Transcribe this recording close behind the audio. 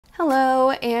Hello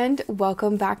and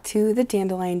welcome back to the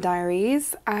Dandelion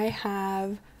Diaries. I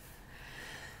have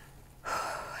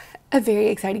a very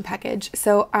exciting package.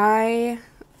 So I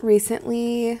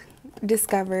recently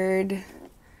discovered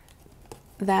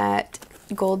that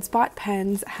Gold Spot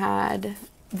pens had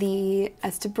the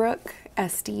Esterbrook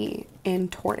Estie in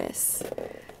Tortoise.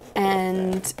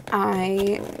 And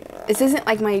this isn't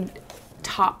like my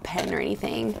top pen or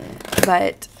anything,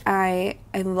 but I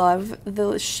love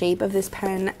the shape of this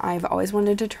pen. I've always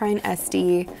wanted to try an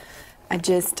Estie.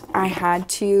 I had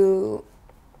to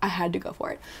go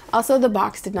for it. Also, the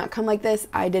box did not come like this.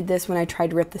 I did this when I tried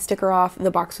to rip the sticker off.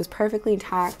 The box was perfectly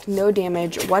intact, no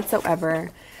damage whatsoever.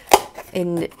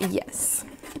 And yes,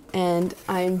 and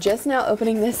I'm just now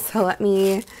opening this, so let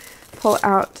me pull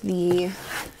out the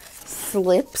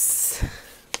slips.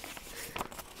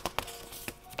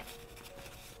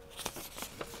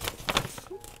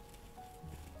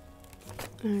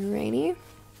 Alrighty,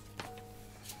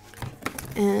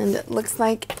 and it looks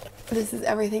like this is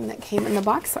everything that came in the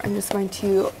box, so I'm just going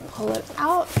to pull it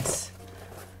out,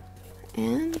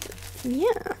 and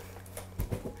yeah,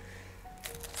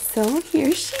 so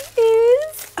here she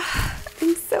is.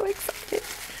 I'm so excited.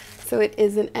 So it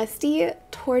is an Estie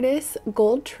Tortoise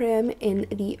gold trim in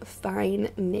the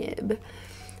fine nib.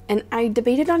 And I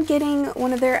debated on getting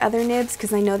one of their other nibs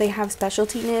because I know they have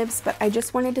specialty nibs, but I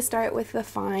just wanted to start with the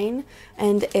fine,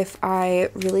 and if I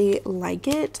really like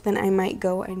it, then I might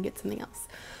go and get something else.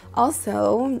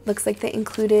 Also, looks like they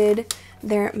included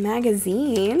their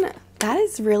magazine. That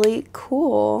is really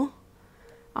cool.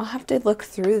 I'll have to look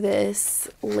through this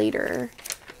later,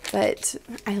 but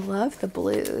I love the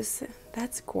blues.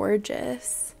 That's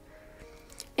gorgeous.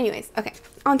 Anyways, okay,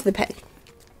 on to the pen.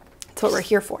 That's what we're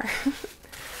here for.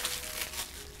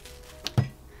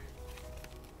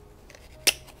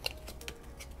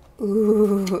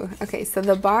 Ooh, okay, so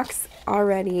the box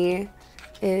already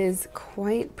is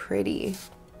quite pretty.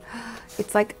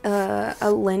 It's like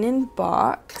a linen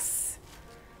box,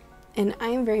 and I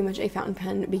am very much a fountain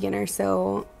pen beginner,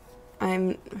 so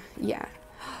yeah.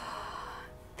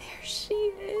 There she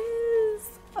is.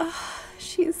 Oh,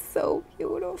 she's so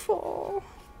beautiful.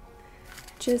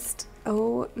 Just,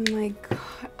 oh my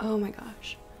god, oh my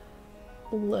gosh.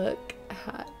 Look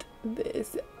at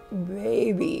this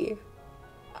baby.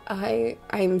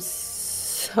 I'm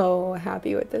so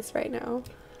happy with this right now.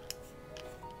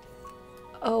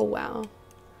 Oh wow.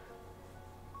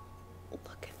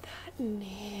 Look at that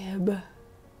nib.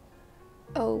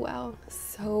 Oh wow,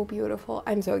 so beautiful.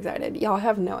 I'm so excited. Y'all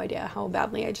have no idea how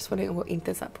badly I just want to go ink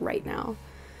this up right now.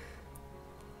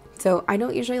 So I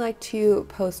don't usually like to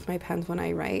post my pens when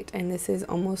I write, and this is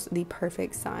almost the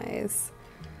perfect size.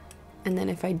 And then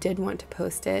if I did want to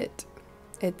post it,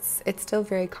 it's still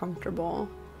very comfortable.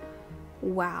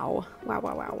 Wow. Wow,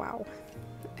 wow, wow, wow.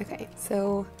 Okay,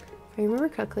 so if I remember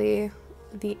correctly,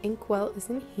 the inkwell is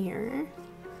in here.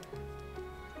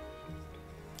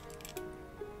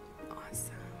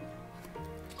 Awesome.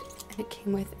 And it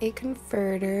came with a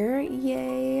converter.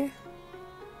 Yay.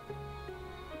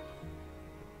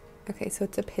 Okay, so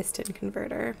it's a piston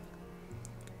converter.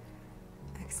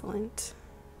 Excellent.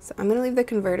 So I'm going to leave the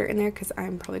converter in there because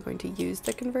I'm probably going to use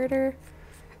the converter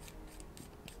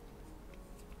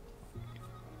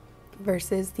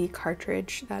versus the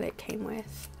cartridge that it came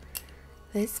with.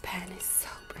 This pen is so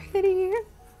pretty.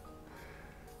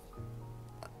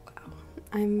 Wow.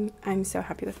 I'm so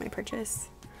happy with my purchase.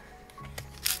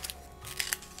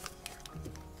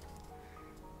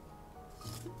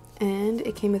 And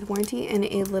it came with warranty and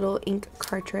a little ink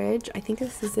cartridge. I think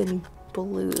this is in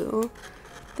blue.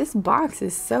 This box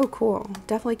is so cool.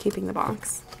 Definitely keeping the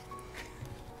box.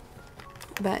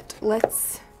 But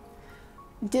let's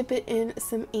dip it in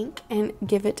some ink and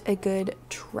give it a good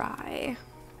try.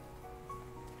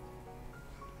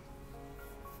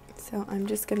 So I'm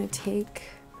just gonna take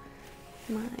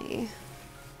my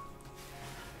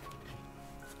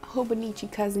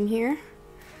𝗦𝘃𝗽𝗁 cousin here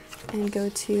and go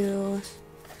to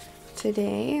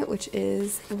today, which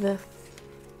is the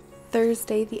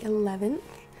Thursday the 11th,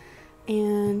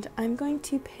 and I'm going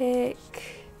to pick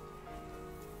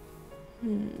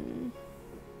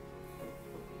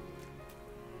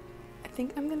I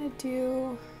think I'm gonna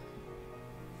do,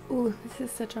 ooh, this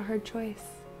is such a hard choice.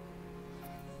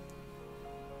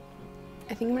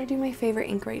 I think I'm gonna do my favorite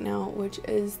ink right now, which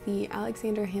is the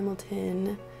Alexander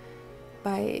Hamilton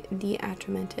by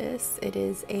𝗦𝘂𝗽�57. It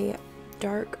is a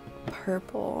dark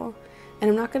purple, and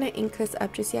I'm not gonna ink this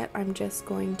up just yet. I'm just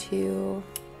going to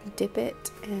dip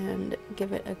it and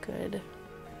give it a good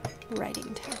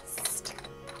writing test.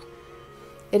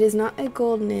 It is not a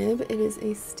gold nib, it is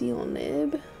a steel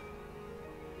nib.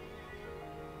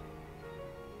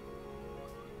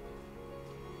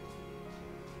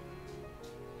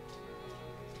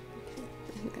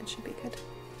 should be good.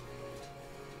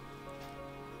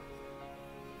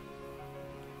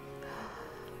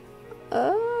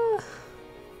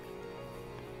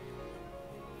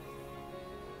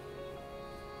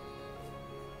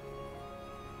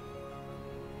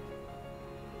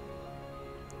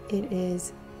 It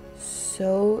is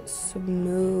so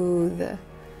smooth.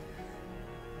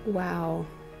 Wow.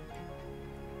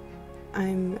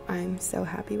 I'm so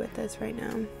happy with this right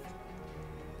now.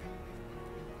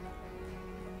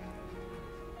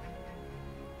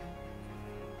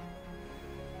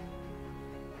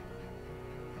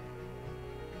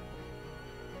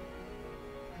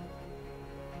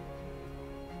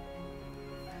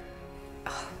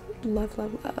 Oh, love,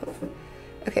 love, love.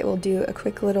 Okay, we'll do a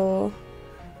quick little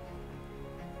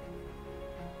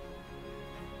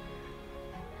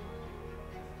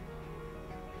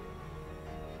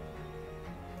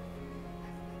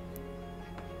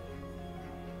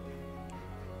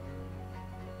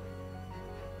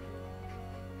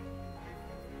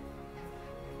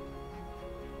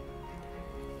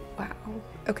wow.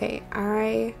 Okay,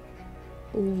 I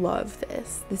love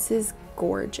this. This is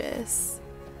gorgeous.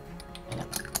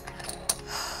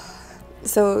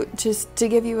 So just to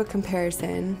give you a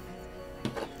comparison,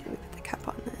 let me put the cap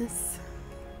on this.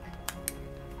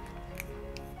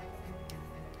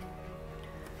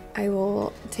 I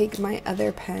will take my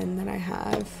other pen that I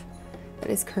have that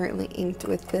is currently inked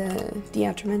with the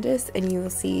𝗬𝗪𝗏, and you will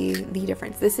see the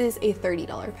difference. This is a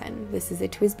 $30 pen. This is a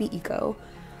𝗦𝘂𝗽 Eco,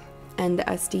 and the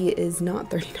Estie is not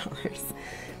 $30.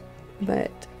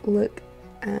 But look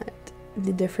at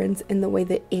the difference in the way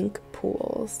the ink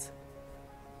pools.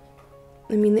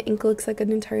 I mean, the ink looks like an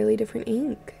entirely different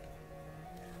ink.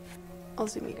 I'll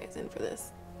zoom you guys in for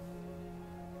this.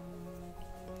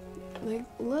 Like,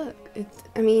 look, it's,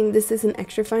 I mean, this isn't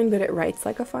extra fine, but it writes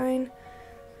like a fine.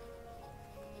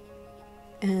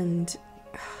 And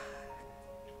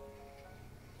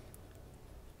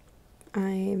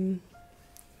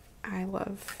I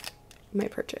love my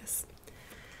purchase.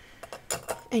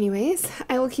 Anyways,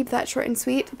 I will keep that short and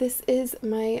sweet. This is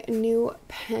my new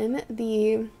pen,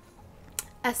 the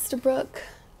Esterbrook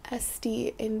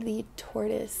Estie in the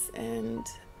Tortoise, and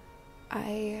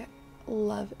I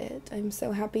love it. I'm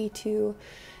so happy to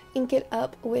ink it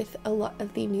up with a lot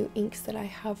of the new inks that I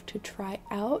have to try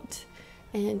out,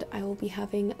 and I will be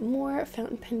having more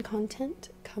fountain pen content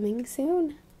coming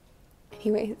soon.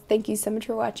 Anyway, thank you so much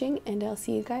for watching, and I'll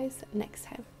see you guys next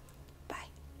time.